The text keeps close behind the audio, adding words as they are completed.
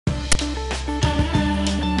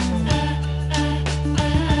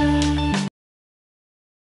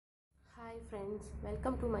friends,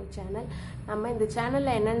 welcome to my channel. நம்ம இந்த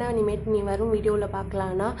சேனல்ல என்னென்ன இனிமேட்டு நீ வரும் வீடியோவில்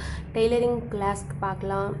பார்க்கலாம்னா டெய்லரிங் கிளாஸ்க்கு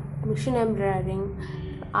பார்க்கலாம், மிஷின் எம்ப்ராய்டரிங்,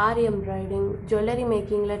 ஆரி embroidering, jewellery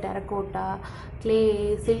மேக்கிங்கில் terracotta, clay,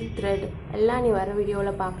 silk thread எல்லாம் நீ வர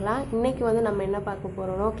வீடியோவில் பார்க்கலாம். இன்றைக்கி வந்து நம்ம என்ன பார்க்க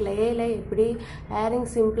போகிறோம்னா கிளேயில் எப்படி ஹேரிங்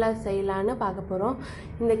சிம்பிளாக செய்யலான்னு பார்க்க போகிறோம்.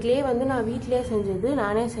 இந்த கிளே வந்து நான் வீட்டிலே செஞ்சது,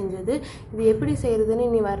 நானே செஞ்சது. இது எப்படி செய்கிறதுன்னு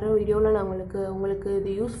நீ வர்ற வீடியோவில் நான் உங்களுக்கு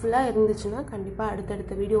இது யூஸ்ஃபுல்லாக இருந்துச்சுன்னா கண்டிப்பாக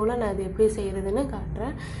அடுத்தடுத்த வீடியோவில் நான் இது எப்படி செய்கிறதுன்னு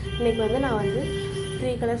காட்டுறேன். இன்றைக்கி வந்து நான் வந்து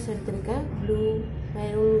 3 கலர்ஸ் எடுத்திருக்கேன். ப்ளூ,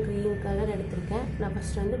 மெரூன், க்ரீன் கலர் எடுத்திருக்கேன். நான்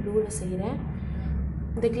ஃபஸ்ட்டு வந்து ப்ளூவில் செய்கிறேன்.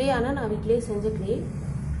 இந்த கிளே ஆனால் நான் வீட்டிலே செஞ்ச கிளே.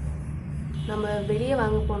 நம்ம வெளியே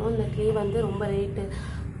வாங்க போனோம், இந்த கிளே வந்து ரொம்ப ரேட்டு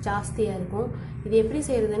ஜாஸ்தியாக இருக்கும். இது எப்படி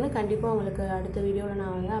செய்கிறதுன்னு கண்டிப்பாக உங்களுக்கு அடுத்த வீடியோவில்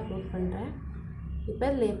நான் வந்து அப்லோட் பண்ணுறேன். இப்போ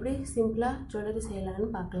இதில் எப்படி சிம்பிளாக ஜுவல்லரி செய்யலான்னு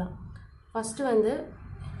பார்க்கலாம். ஃபஸ்ட்டு வந்து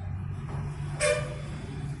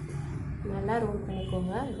நல்லா ரோல்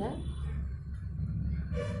பண்ணிக்கோங்க.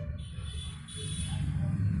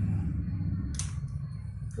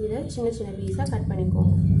 இதை சின்ன சின்ன பீஸாக கட்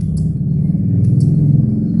பண்ணிக்கோங்க.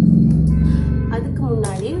 அதுக்கு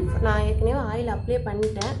முன்னாடி நான் ஏற்கனவே ஆயில் அப்ளை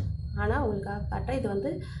பண்ணிட்டேன், ஆனால் உங்களுக்காக காட்டுறேன். இது வந்து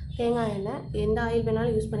தேங்காய் எண்ணெய், எந்த ஆயில்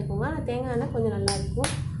வேணாலும் யூஸ் பண்ணிக்கோங்க. ஆனால் தேங்காய் எண்ணெய் கொஞ்சம்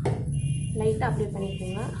நல்லாயிருக்கும். லைட்டாக அப்ளை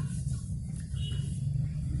பண்ணிக்கோங்க.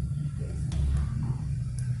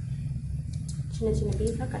 சின்ன சின்ன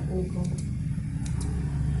பீஸாக கட் பண்ணிக்கோங்க.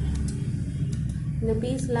 இந்த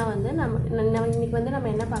பீஸ்லாம் வந்து நம்ம இன்றைக்கி வந்து நம்ம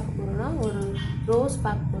என்ன பார்க்க போகிறோம்னா ஒரு ரோஸ்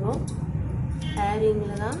பார்க்க போகிறோம்.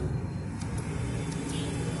 ஹேரிங்கில் தான்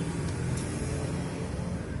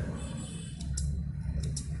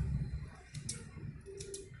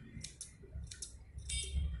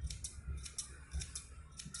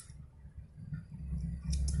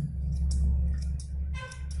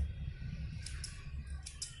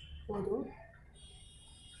போதும்.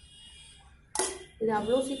 இது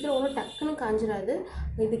அவ்வளோ சீக்கிரம் ஒன்றும் டக்குன்னு காஞ்சிடாது.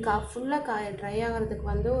 இது ஃபுல்லாக ட்ரை ஆகிறதுக்கு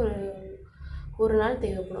வந்து ஒரு நாள்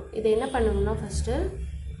தேவைப்படும். இதை என்ன பண்ணணும்னா ஃபஸ்ட்டு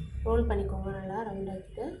ரோல் பண்ணிக்கோங்க. நல்லா ரவுண்ட்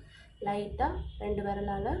ஆக்கிட்டு லைட்டாக 2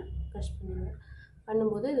 விரலால் ப்ரெஷ் பண்ணுங்க.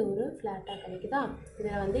 பண்ணும்போது இது ஒரு ஃப்ளாட்டாக கிடைக்குதா.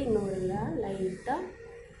 இதில் வந்து இன்னொரு லைட்டாக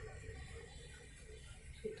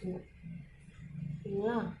சுற்றுங்க.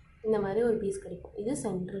 சரிங்களா? இந்த மாதிரி ஒரு பீஸ் கிடைக்கும். இது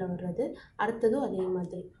சென்டரில் வர்றது. அடுத்ததும் அதே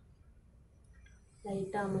மாதிரி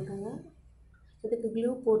லைட்டாக அமுக்குங்க. இதுக்கு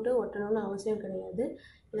க்ளூ போட்டு ஒட்டணும்னு அவசியம் கிடையாது.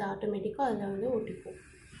 இது ஆட்டோமேட்டிக்காக அதில் வந்து ஒட்டிக்கும்.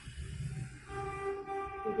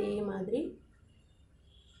 இதே மாதிரி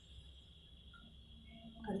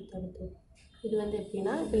அடுத்தடுத்து இது வந்து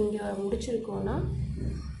எப்படின்னா, இப்போ இங்கே முடிச்சிருக்கோன்னா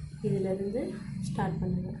இதிலேருந்து ஸ்டார்ட்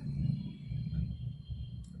பண்ணுங்கள்.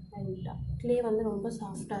 லைட்டாக கிளே வந்து ரொம்ப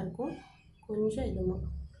சாஃப்டாக இருக்கும், கொஞ்சம்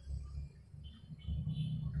இதுமாக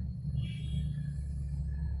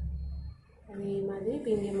அதே மாதிரி. இப்போ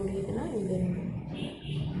இங்கே முடியுதுன்னா இங்கே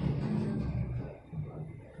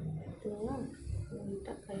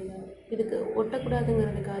லைட்டாக கையில் இதுக்கு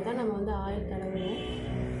ஒட்டக்கூடாதுங்கிறதுக்காக தான் நம்ம வந்து ஆயில் தடவுறோம்.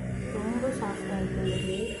 ரொம்ப சாஃப்டாக இருக்கும்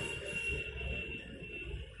இது.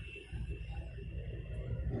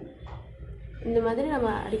 இந்த மாதிரி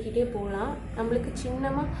நம்ம அடிக்கிட்டே போகலாம். நம்மளுக்கு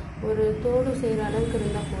சின்னமாக ஒரு தோடு செய்கிற அளவுக்கு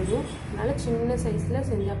இருந்தால் போதும். அதனால் சின்ன சைஸில்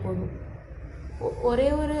செஞ்சால் போதும். ஒரே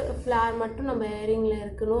ஒரு ஃப்ளார் மட்டும் நம்ம இயரிங்கில்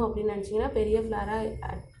இருக்கணும் அப்படின்னு நினச்சிங்கன்னா பெரிய ஃப்ளாராக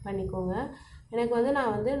ஆட் பண்ணிக்கோங்க. எனக்கு வந்து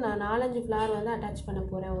நான் 4-5 ஃப்ளார் வந்து அட்டாச் பண்ண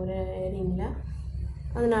போகிறேன் ஒரு இயரிங்கில்.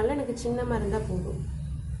 அதனால எனக்கு சின்னமாக இருந்தால் போதும்.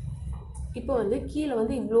 இப்போ வந்து கீழே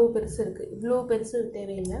வந்து இவ்வளோ பெருசு இருக்குது. இவ்வளோ பெருசு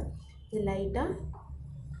தேவையில்லை. இது லைட்டாக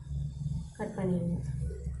கட் பண்ணிடுங்க.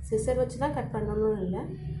 சிசர் வச்சு தான் கட் பண்ணணும்னு இல்லை.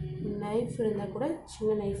 நைஃப் இருந்தால் கூட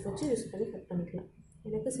சின்ன நைஃப் வச்சு யூஸ் பண்ணி கட் பண்ணிக்கலாம்.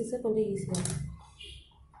 எனக்கு சிசர் கொஞ்சம் ஈஸியாக இருக்கும்.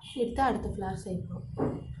 எடுத்து அடுத்த ஃப்ளார் செய்யணும்.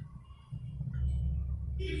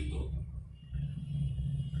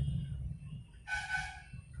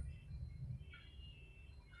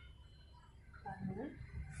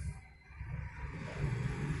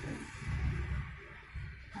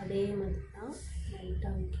 அதே மாதிரி தான்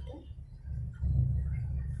லைட்டாக வைக்கிட்டு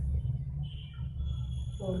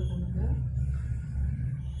ரோல் பண்ணுங்க.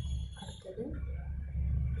 அடுத்தது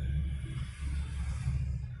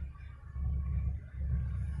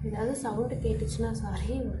ஏதாவது சவுண்டு கேட்டுச்சுன்னா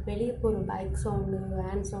சாரி, வெளியே போகிற பைக் சவுண்டு,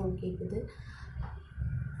 வேன் சவுண்ட் கேட்குது.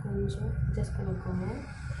 கொஞ்சம் அட்ஜஸ்ட் பண்ணிக்கோங்க.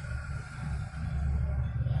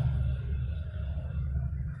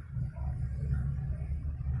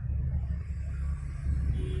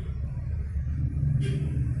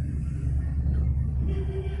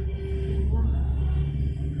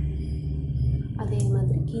 அதே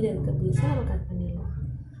மாதிரி கீழே இருக்க பீஸை நம்ம கட் பண்ணிடலாம்.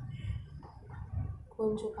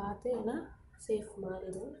 கொஞ்சம் பார்த்து, ஏன்னா சேஃப்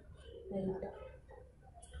மாறிடும். லைட்டாக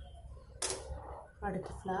அடுத்த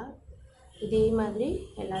ஃப்ளார் இதே மாதிரி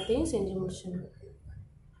எல்லாத்தையும் செஞ்சு முடிச்சிடணும்.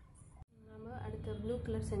 நம்ம அடுத்த ப்ளூ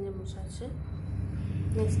கலர் செஞ்சு முடிச்சாச்சு.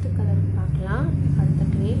 நெக்ஸ்ட்டு கலர் பார்க்கலாம். அடுத்த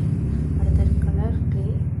க்ரே, அடுத்த கலர் க்ரே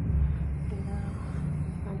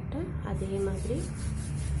வந்துட்டு அதே மாதிரி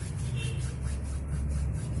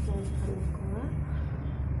பண்ணிக்கோங்க.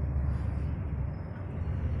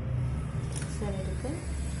 சரி இருக்குது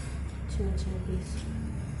சின்ன சின்ன பீஸ்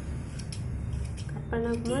கட்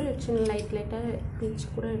பண்ணதுக்கு முன்னாடி சின்ன லைட்டாக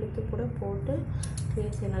பீச் கூட எடுத்து கூட போட்டு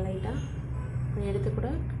க்ரேஸ் எல்லாம் லைட்டாக எடுத்து கூட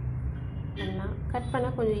பண்ணலாம். கட்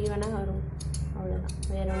பண்ணால் கொஞ்சம் ஈவனாக வரும், அவ்வளோதான்,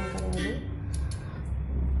 வேறு ஒன்றும் கிடையாது.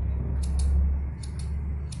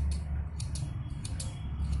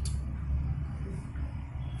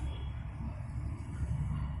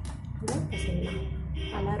 செய்யலாம்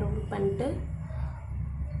நல்லா ரோல் பண்ணிட்டு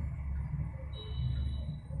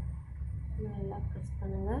நல்லா ப்ரெஸ்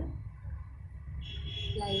பண்ணுங்கள்.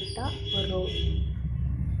 லைட்டாக ஒரு ரோல்.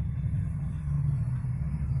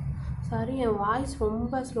 சாரி, என் வாய்ஸ்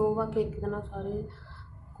ரொம்ப ஸ்லோவாக கேட்குதுன்னா சாரி,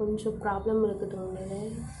 கொஞ்சம் ப்ராப்ளம் இருக்குது தொண்டையில,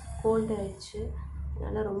 கோல்டு ஆயிடுச்சு,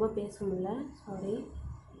 அதனால் ரொம்ப பேச முடியல, சாரி.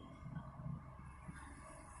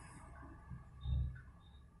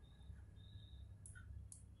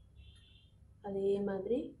 அதே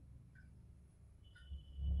மாதிரி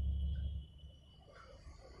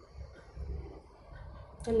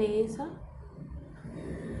லேசாக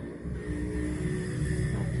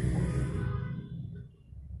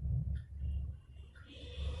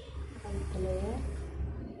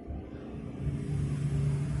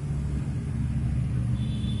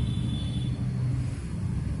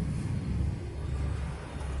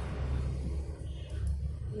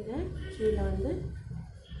இதை கீழே வந்து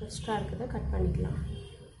எக்ஸ்ட்ரா இருக்கிறத கட் பண்ணிக்கலாம்.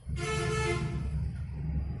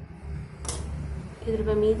 இதில்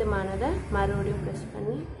இப்போ மீதமானதை மறுபடியும் ப்ரெஸ்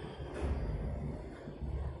பண்ணி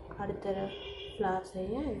அடுத்த ஃப்ளார்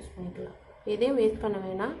செய்ய யூஸ் பண்ணிக்கலாம். எதையும் வேஸ்ட் பண்ண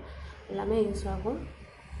வேணாம், எல்லாமே யூஸ் ஆகும்.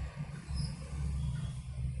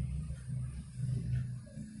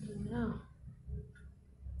 சரிங்களா?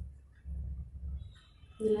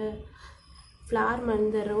 இதில் ஃப்ளார்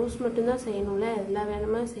இந்த ரோஸ் மட்டும்தான் செய்யணும்ல,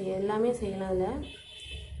 எல்லாமே செய்யலாம். அதில்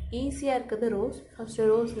ஈஸியாக இருக்குது ரோஸ். ஃபஸ்ட்டு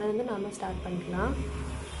ரோஸ்லேருந்து நாம் ஸ்டார்ட் பண்ணிக்கலாம்.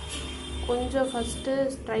 கொஞ்சம் ஃபஸ்ட்டு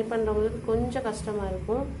ட்ரை பண்ணுறவங்களுக்கு கொஞ்சம் கஷ்டமாக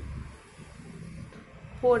இருக்கும்.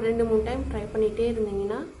 2-3 டைம் ட்ரை பண்ணிகிட்டே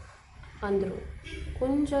இருந்தீங்கன்னா வந்துடும்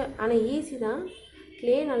கொஞ்சம். ஆனால் ஈஸி தான்,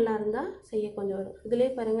 க்ளே நல்லா இருந்தால் செய்ய கொஞ்சம் வரும். இதிலே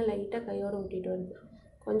பாருங்கள், லைட்டாக கையோடு ஊட்டிகிட்டு வருது.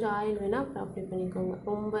 கொஞ்சம் ஆயில் வேணால் அப்புறம் அப்ளை பண்ணிக்கோங்க.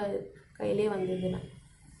 ரொம்ப கையிலே வந்ததுன்னா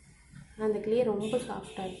அந்த க்ளே ரொம்ப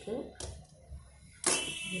சாஃப்டாக இருக்குது.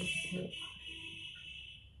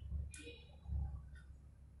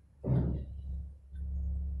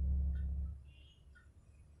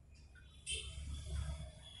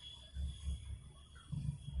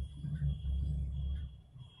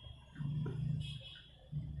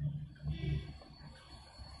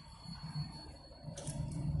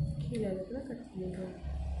 கீழே இருக்கிற கட் பண்ணிக்கலாம்.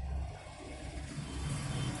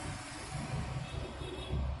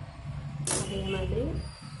 அதே மாதிரி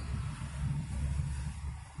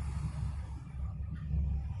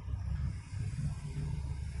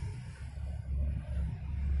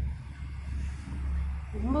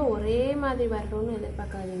ரொம்ப ஒரே மாதிரி வரணும்னு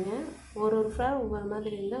எதிர்பார்க்காதீங்க. ஒரு ஃப்ளவர் ஒவ்வொரு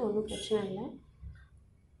மாதிரி இருந்தால் ஒன்றும் பிரச்சனை இல்லை.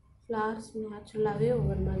 ஃப்ளவர்ஸ் நேச்சுரலாகவே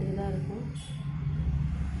ஒவ்வொரு மாதிரி தான் இருக்கும்.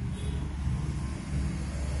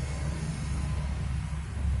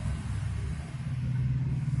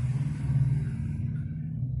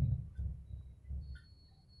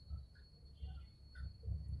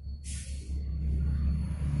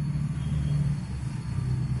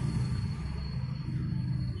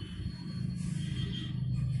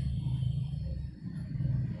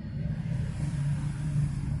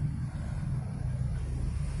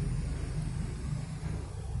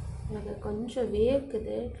 அது கொஞ்சம்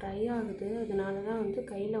வேர்க்குது, ட்ரை ஆகுது, அதனால தான் வந்து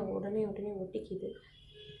கையில் உடனே ஒட்டிக்குது.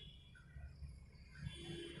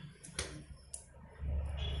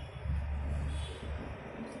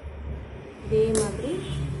 இதே மாதிரி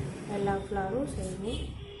எல்லா ஃப்ளவரும் செய்யணும்.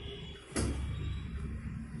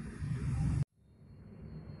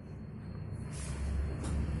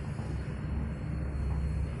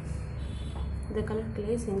 இந்த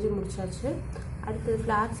கலர்லேயே செஞ்சு முடிச்சாச்சு. அடுத்தது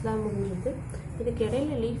ஃப்ளார்ஸ்லாம் முடிஞ்சது. இதுக்கு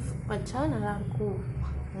இடையில லீஃப் வச்சா நல்லாயிருக்கும்,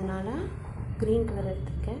 அதனால் க்ரீன் கலர்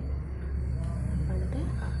எடுத்துருக்கேன். வந்துட்டு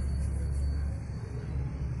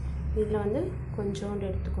இதில் வந்து கொஞ்சோண்டு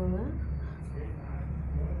எடுத்துக்கோங்க.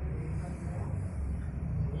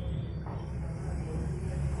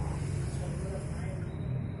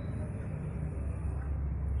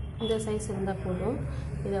 இந்த சைஸ் இருந்தால் போதும்.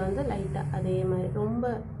 இதை வந்து லைட்டாக அதே மாதிரி ரொம்ப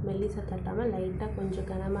மெல்லிசாக தட்டாமல் லைட்டாக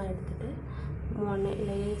கொஞ்சம் கனமாக எடுத்துகிட்டு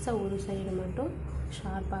லேசாக ஒரு சைடு மட்டும்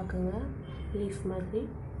ஷார்ப்பாக்குங்க, லீஃப் மாதிரி.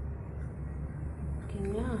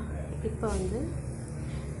 ஓகேங்களா. இப்போ வந்து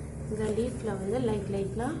இந்த லீஃபில் வந்து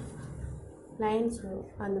லைட்டாக லைன்ஸ் வரும்.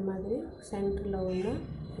 அந்த மாதிரி சென்டரில் ஒன்று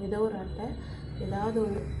ஏதோ ஒரு அட்டை ஏதாவது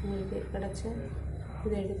ஒன்று உங்களுக்கு கிடச்ச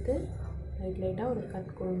இதை எடுத்து லைட்டாக ஒரு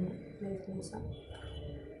கட் கொடுங்க. லேஸாக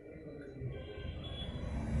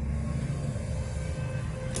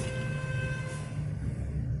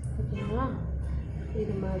ஓகேங்களா.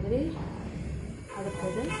 இது மாதிரி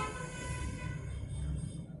அடுத்தது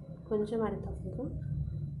கொஞ்சம் அடுத்த போதும்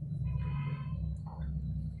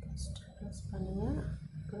ப்ரெஸ் பண்ணுங்கள்.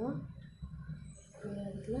 அப்புறம் இந்த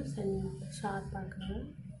இடத்துல ஷார்ப்பாக்குங்க.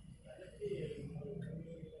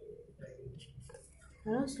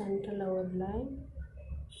 அப்புறம் சென்டரில் ஒரு லைன்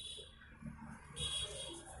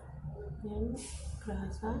தென்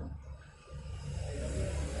கிராஸாக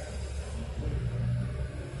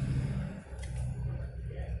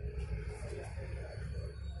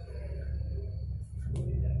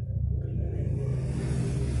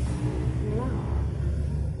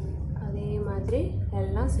அதே மாதிரி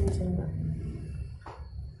எல்லாம் செஞ்சுருங்க.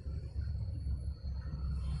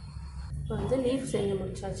 இப்போ வந்து லீஃப் செஞ்சு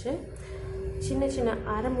முடிச்சாச்சு. சின்ன சின்ன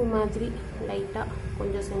அரம்பு மாதிரி லைட்டாக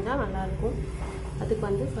கொஞ்சம் செஞ்சால் நல்லாயிருக்கும். அதுக்கு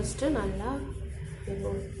வந்து ஃபஸ்ட்டு நல்லா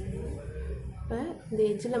இப்போ இந்த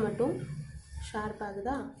எட்ஜில் மட்டும் ஷார்ப்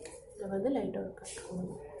ஆகுதா, இதை வந்து லைட்டாக ஒரு கட்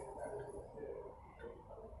பண்ணணும்.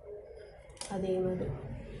 அதே மாதிரி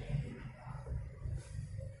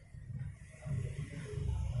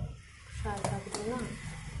ஷார்ப் ஆகுதுங்களா.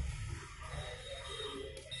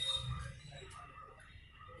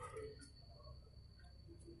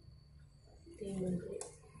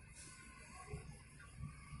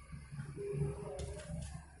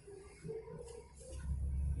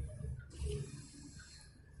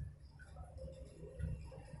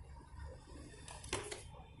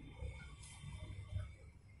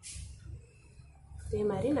 அதே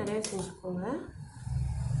மாதிரி நிறைய செஞ்சுக்கோங்க.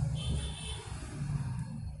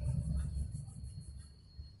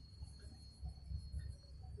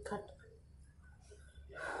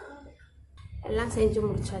 எல்லாம் செஞ்சு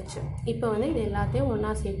முடிச்சாச்சு. இப்போ வந்து இது எல்லாத்தையும்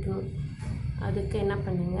ஒன்றா சேர்க்கணும். அதுக்கு என்ன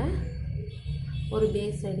பண்ணுங்கள், ஒரு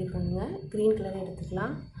பேஸ் ரெடி பண்ணுங்கள். க்ரீன் கலர்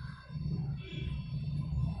எடுத்துக்கலாம்.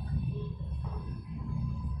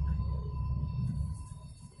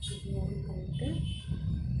 பண்ணிட்டு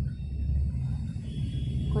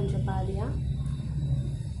கொஞ்சம் பாதியாக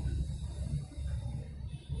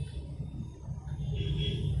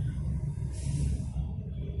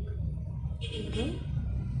இது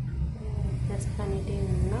ப்ரெஸ் பண்ணிகிட்டே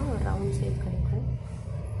இருந்தீங்கன்னா ஒரு ரவுண்ட் ஷேப் கிடைக்கும்.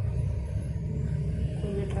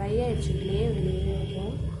 கொஞ்சம் ட்ரை ஆகிடுச்சு, வெளியே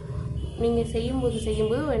இருக்கும். நீங்கள்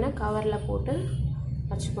செய்யும்போது வேணால் கவரில் போட்டு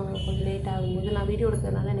வச்சுக்கோங்க. கொஞ்சம் லேட் ஆகும்போது நான் வீடியோ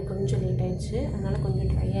எடுக்கிறதுனால எனக்கு கொஞ்சம் லேட் ஆகிடுச்சு, அதனால் கொஞ்சம்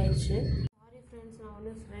ட்ரை ஆகிடுச்சு. சாரி ஃப்ரெண்ட்ஸ், நான்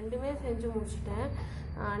வந்து ரெண்டுமே செஞ்சு முடிச்சிட்டேன்.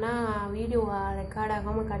 ஆனால் வீடியோ ரெக்கார்ட்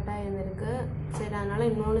ஆகாமல் கட் ஆகியிருந்திருக்கு. சரி, அதனால்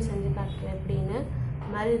இன்னொன்று செஞ்சு காட்டுறேன் எப்படின்னு.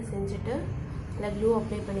 இந்த மாதிரி செஞ்சுட்டு இதில் க்ளூ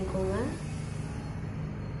அப்ளை பண்ணிக்கோங்க.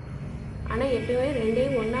 ஆனால் எப்போயுமே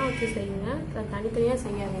ரெண்டையும் ஒன்றா வச்சு செய்யுங்க, தனித்தனியாக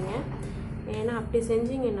செய்யாதீங்க. ஏன்னா அப்படி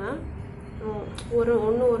செஞ்சிங்கன்னா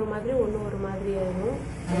ஒன்று ஒரு மாதிரி ஆகிடும்.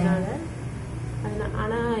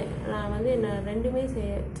 ஆனால் நான் வந்து ரெண்டுமே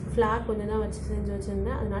ஃப்ளார் கொஞ்சம் தான் செஞ்சு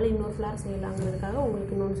வச்சுருந்தேன். அதனால் இன்னொரு ஃப்ளார் செய்யலாங்கிறதுக்காக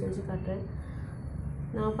உங்களுக்கு இன்னொன்று செஞ்சு காட்டுறேன்.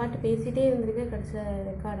 நான் பாட்டு பேசிகிட்டே இருந்திருக்கேன், கடைசியில்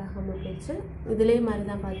ரெக்கார்ட் ஆகாமல் போயிடுச்சு. இதிலே மாதிரி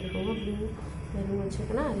தான் பார்த்துக்கோங்க. அப்படி வெறும்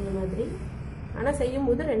வச்சுக்கணும் அதே மாதிரி. ஆனால்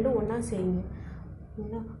செய்யும்போது ரெண்டும் ஒன்றா செய்யுங்க.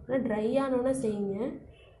 ஆனால் ட்ரை ஆனோன்னே செய்யுங்க.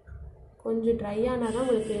 கொஞ்சம் ட்ரை ஆனால் தான்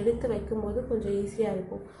உங்களுக்கு எடுத்து வைக்கும்போது கொஞ்சம் ஈஸியாக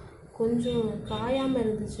இருக்கும். கொஞ்சம் காயாமல்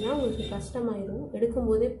இருந்துச்சுன்னா உங்களுக்கு கஷ்டமாயிடும்.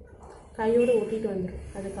 எடுக்கும்போதே கையோடு ஒட்டிட்டு வந்துடும்.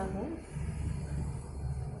 அதுக்காக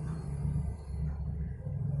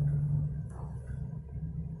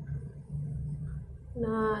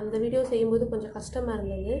நான் அந்த வீடியோ செய்யும்போது கொஞ்சம் கஷ்டமாக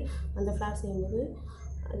இருந்தது. அந்த ஃப்ளார் செய்யும்போது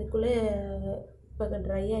அதுக்குள்ளே இப்போ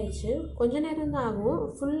ட்ரை ஆகிடுச்சு. கொஞ்சம் நேரம் தான் ஆகும்,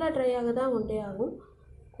 ஃபுல்லாக ட்ரை ஆக தான் 1 டே ஆகும்.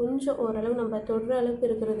 கொஞ்சம் ஓரளவு நம்ம தொடுற அளவுக்கு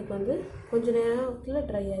இருக்கிறதுக்கு வந்து கொஞ்சம் நேரத்தில்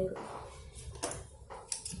ட்ரை ஆகிடும்.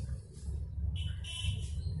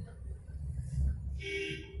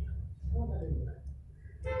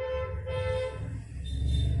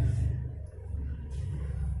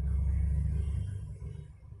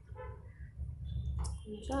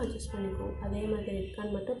 கொஞ்சம் அட்ஜஸ்ட் பண்ணிக்கோங்க. அதே மாதிரி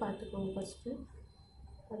இருக்கான்னு மட்டும் பார்த்துக்கோங்க. ஃபஸ்ட்டு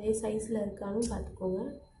அதே சைஸில் இருக்கான்னு பார்த்துக்கோங்க.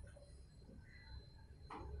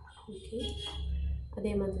 ஓகே,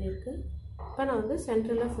 அதே மாதிரி இருக்குது. இப்போ நான் வந்து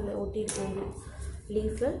சென்டரில் ஃபுல்லாக ஒட்டியிருக்கேன்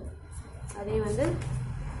லீஃபு. அதே வந்து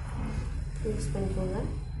யூஸ் பண்ணிக்கோங்க.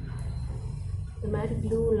 இந்த மாதிரி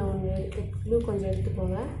க்ளூ கொஞ்சம்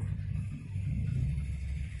எடுத்துக்கோங்க.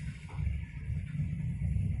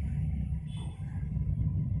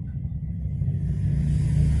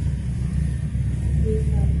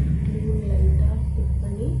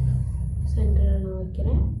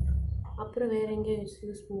 அதுக்கப்புறம் வேறு எங்கேயும்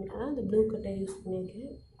யூஸ் பண்ணிக்கலாம். அந்த ப்ளூ கட்டை யூஸ்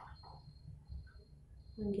பண்ணியிருக்கேன்.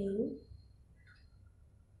 அங்கேயும்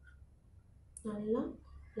நல்லா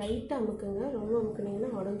லைட்டாக அமுக்குங்க. ரொம்ப அமுக்குனிங்கன்னா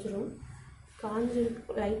உடஞ்சிரும்.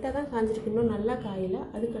 காஞ்சிருக்கு, லைட்டாக தான் காஞ்சிருக்கு, இன்னும் நல்லா காயல.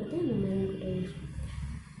 அதுக்கடுத்து இந்த மெரூன் கட்டை யூஸ்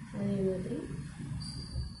அதே மாதிரி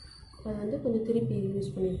அதை வந்து கொஞ்சம் திருப்பி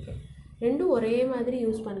யூஸ் பண்ணியிருக்கேன். ரெண்டும் ஒரே மாதிரி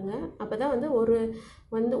யூஸ் பண்ணுங்கள். அப்போ தான் வந்து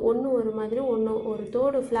ஒன்று ஒரு மாதிரி ஒன்று ஒரு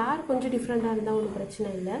தோடு ஃப்ளார் கொஞ்சம் டிஃப்ரெண்ட்டாக இருந்தால் ஒன்றும் பிரச்சனை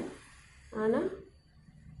இல்லை. ஆனால்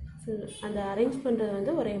அந்த அரேஞ்ச் பண்ணுறது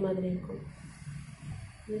வந்து ஒரே மாதிரி இருக்கும்.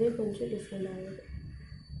 இதே கொஞ்சம் டிஃப்ரெண்ட் ஆகுது.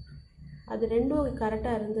 அது ரெண்டும்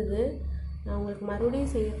கரெக்டாக இருந்தது. நான் உங்களுக்கு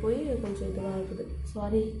மறுபடியும் செய்ய போய் கொஞ்சம் இதுவாக இருக்குது.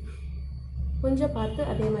 சாரி, கொஞ்சம் பார்த்து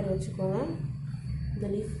அதே மாதிரி வச்சுக்கோங்க. இந்த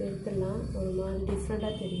லீஃப் எடுத்துடலாம். ஒரு மாதிரி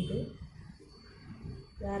டிஃப்ரெண்ட்டாக தெரியுது.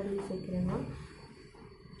 வேறு லீஃப் வைக்கிறேன்னா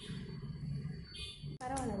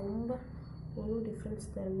பரவாயில்ல, ரொம்ப ஒன்றும்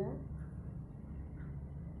டிஃப்ரென்ஸ் தெரியல.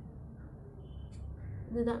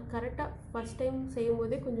 இதுதான் கரெக்டாக ஃபஸ்ட் டைம்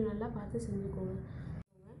செய்யும்போதே கொஞ்சம் நல்லா பார்த்து செஞ்சுக்கோங்க.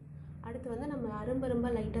 அடுத்து வந்து நம்ம அரும்பரும்ப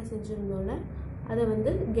லைட்டாக செஞ்சுருந்தோம்ல, அதை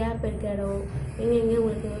வந்து கேப் இருக்க இடம் எங்கெங்கே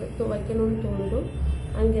உங்களுக்கு வைக்கணும்னு தோணுதோ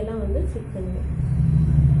அங்கெல்லாம் வந்து ஃபிட் பண்ணுங்கள்.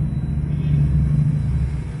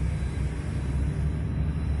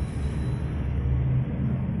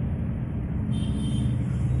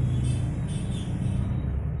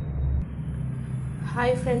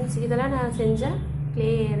 ஹாய் ஃப்ரெண்ட்ஸ், இதெல்லாம் நான் செஞ்ச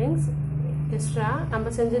க்ளே இயரிங்ஸ். எக்ஸ்ட்ரா நம்ம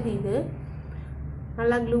செஞ்சது இது.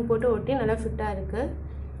 நல்லா க்ளூ போட்டு ஒட்டி நல்லா ஃபிட்டாக இருக்குது.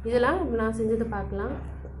 இதெல்லாம் நான் செஞ்சதை பார்க்கலாம்.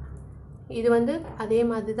 இது வந்து அதே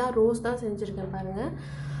மாதிரி தான் ரோஸ் தான் செஞ்சுருக்கேன் பாருங்கள்.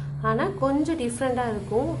 ஆனால் கொஞ்சம் டிஃப்ரெண்ட்டாக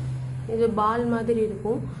இருக்கும். இது பால் மாதிரி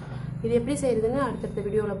இருக்கும். இது எப்படி செய்கிறதுன்னு அடுத்தடுத்த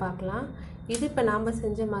வீடியோவில் பார்க்கலாம். இது இப்போ நாம்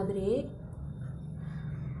செஞ்ச மாதிரியே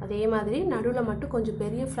அதே மாதிரி நடுவில் மட்டும் கொஞ்சம்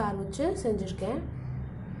பெரிய ஃப்ளார் வச்சு செஞ்சுருக்கேன்.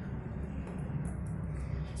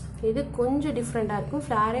 இது கொஞ்சம் டிஃப்ரெண்ட்டாக இருக்கும்.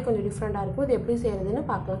 ஃப்ளாரே கொஞ்சம் டிஃப்ரெண்ட்டாக இருக்கும். இது எப்படி செய்கிறதுன்னு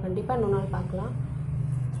பார்க்கலாம். கண்டிப்பாக இன்னொரு நாள் பார்க்கலாம்.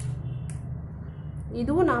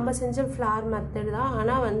 இதுவும் நாம் செஞ்ச ஃப்ளார் மெத்தட் தான்.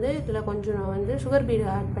 ஆனால் வந்து இதில் கொஞ்சம் நான் வந்து சுகர் பீடு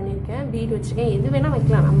ஆட் பண்ணியிருக்கேன். பீடு வச்சுருக்கேன். எது வேணால்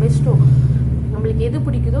வைக்கலாம், நம்ம இஷ்டம். நம்மளுக்கு எது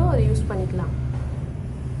பிடிக்குதோ அதை யூஸ் பண்ணிக்கலாம்.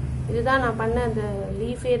 இதுதான் நான் பண்ண அந்த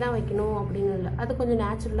லீஃபே தான் வைக்கணும் அப்படின்னு இல்லை. அது கொஞ்சம்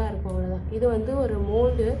நேச்சுரலாக இருக்கும், அவ்வளோதான். இது வந்து ஒரு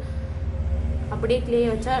மோல்டு. அப்படியே க்ளே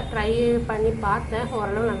வச்சா ட்ரை பண்ணி பார்த்தேன்.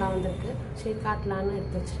 ஓரளவு நல்லா வந்திருக்கு. சரி காட்டலான்னு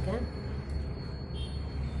எடுத்து வச்சுருக்கேன்.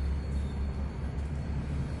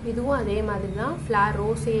 இதுவும் அதே மாதிரி தான், ஃப்ளார்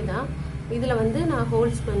ரோஸே தான். இதில் வந்து நான்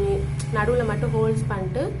ஹோல்ஸ் பண்ணி நடுவில் மட்டும் ஹோல்ஸ்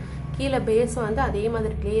பண்ணிட்டு கீழே பேஸை வந்து அதே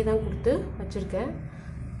மாதிரி க்ளே தான் கொடுத்து வச்சுருக்கேன்.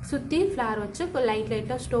 சுற்றி ஃப்ளார் வச்சு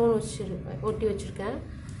லைட்டாக ஸ்டோன் ஒட்டி வச்சுருக்கேன்.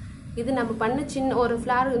 இது நம்ம பண்ண சின்ன ஒரு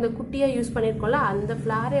ஃப்ளார் இந்த குட்டியாக யூஸ் பண்ணியிருக்கோம்ல, அந்த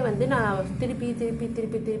ஃப்ளாரே வந்து நான்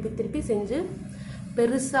திருப்பி செஞ்சு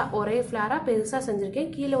பெருசாக ஒரே ஃப்ளாராக பெருசாக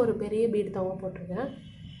செஞ்சுருக்கேன். கீழே ஒரு பெரிய பீடு தொங்க போட்டிருக்கேன்.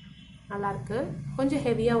 நல்லாயிருக்கு. கொஞ்சம்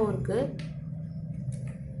ஹெவியாகவும் இருக்குது.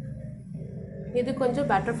 இது கொஞ்சம்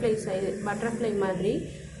பட்டர்ஃப்ளை மாதிரி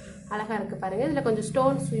அழகாக இருக்குது பாருங்கள். இதில் கொஞ்சம்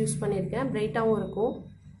ஸ்டோன்ஸ் யூஸ் பண்ணியிருக்கேன். பிரைட்டாகவும் இருக்கும்.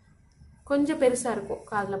 கொஞ்சம் பெருசாக இருக்கும்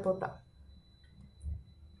காதில் போட்டால்.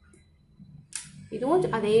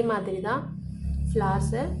 இதுவும் அதே மாதிரி தான்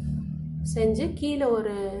ஃப்ளார்ஸை செஞ்சு கீழே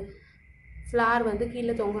ஒரு ஃப்ளார் வந்து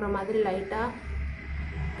கீழே தொங்குற மாதிரி லைட்டாக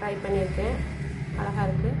ட்ரை பண்ணியிருக்கேன். அழகாக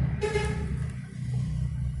இருக்குது.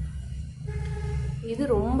 இது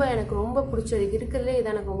எனக்கு ரொம்ப பிடிச்சது இருக்கிறதுலே. இது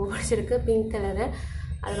எனக்கு ரொம்ப பிடிச்சிருக்கு. Pink colour.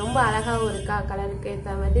 அது ரொம்ப அழகாகவும் இருக்கா, கலருக்கு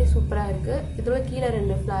ஏற்ற மாதிரி சூப்பராக இருக்குது. இதில் கீழே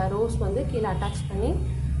 2 ரோஸ் வந்து கீழே அட்டாச் பண்ணி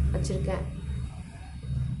வச்சுருக்கேன்.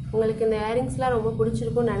 உங்களுக்கு இந்த இயரிங்ஸ்லாம் ரொம்ப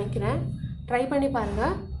பிடிச்சிருக்குன்னு நினைக்கிறேன். ட்ரை பண்ணி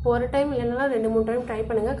பாருங்கள். ஒரு டைம் இல்லைன்னா 2-3 டைம் ட்ரை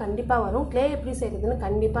பண்ணுங்கள். கண்டிப்பாக வரும். க்ளே எப்படி செய்கிறதுன்னு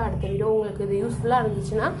கண்டிப்பாக அடுத்த வீடியோ உங்களுக்கு இது யூஸ்ஃபுல்லாக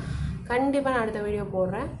இருந்துச்சுன்னா கண்டிப்பாக நான் அடுத்த வீடியோ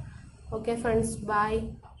போடுறேன். ஓகே ஃப்ரெண்ட்ஸ், பாய்.